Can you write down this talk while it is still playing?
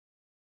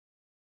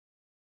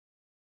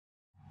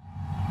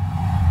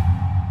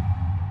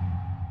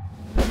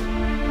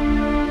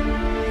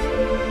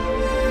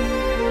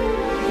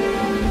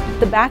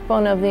the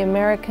backbone of the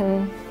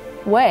American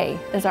way,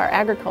 is our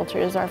agriculture,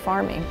 is our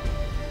farming.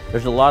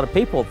 There's a lot of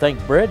people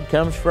think bread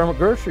comes from a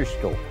grocery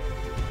store.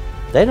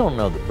 They don't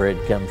know that bread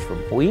comes from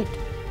wheat.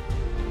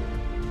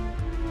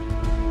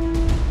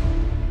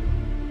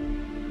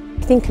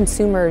 I think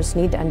consumers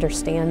need to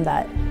understand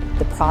that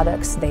the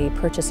products they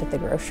purchase at the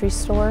grocery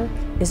store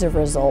is a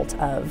result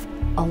of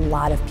a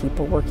lot of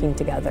people working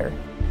together.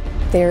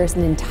 There's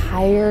an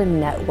entire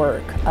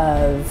network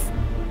of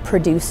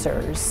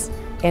producers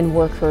and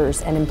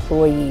workers and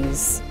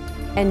employees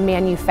and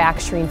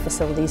manufacturing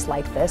facilities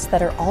like this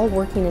that are all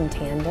working in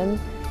tandem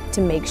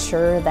to make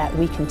sure that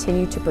we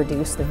continue to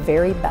produce the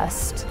very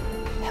best,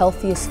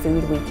 healthiest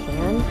food we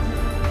can.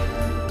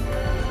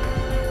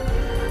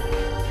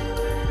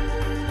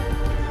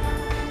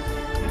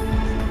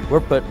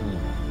 We're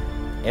putting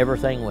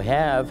everything we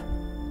have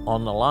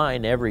on the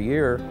line every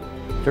year.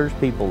 There's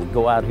people that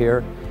go out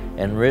here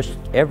and risk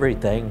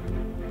everything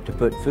to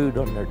put food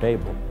on their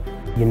table.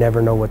 You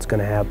never know what's going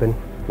to happen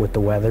with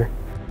the weather.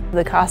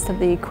 The cost of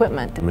the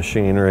equipment,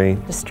 Machinery,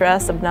 the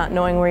stress of not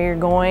knowing where you're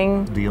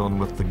going. dealing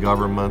with the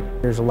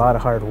government. There's a lot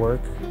of hard work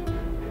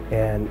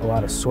and a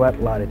lot of sweat,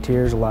 a lot of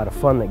tears, a lot of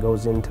fun that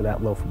goes into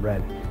that loaf of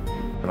bread.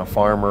 And a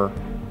farmer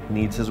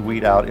needs his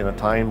wheat out in a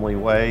timely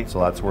way,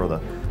 so that's where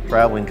the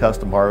traveling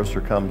custom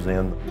harvester comes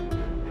in.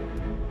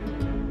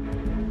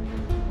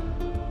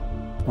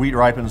 Wheat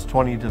ripens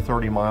 20 to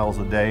 30 miles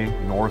a day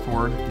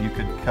northward. You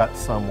could cut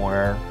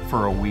somewhere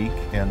for a week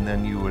and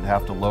then you would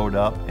have to load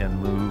up and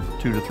move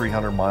 200 to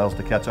 300 miles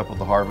to catch up with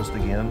the harvest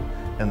again.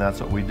 And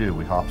that's what we do.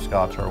 We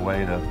hopscotch our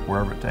way to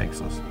wherever it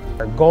takes us.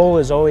 Our goal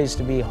is always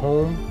to be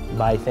home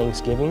by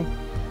Thanksgiving.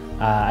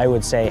 I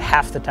would say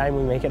half the time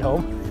we make it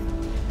home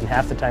and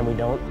half the time we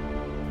don't.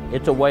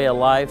 It's a way of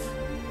life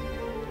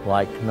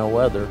like no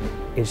other.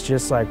 It's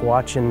just like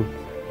watching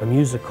a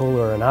musical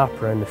or an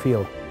opera in the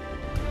field.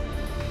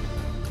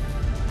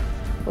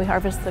 We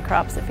harvest the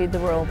crops that feed the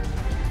world.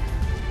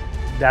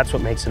 That's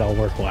what makes it all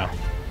worthwhile.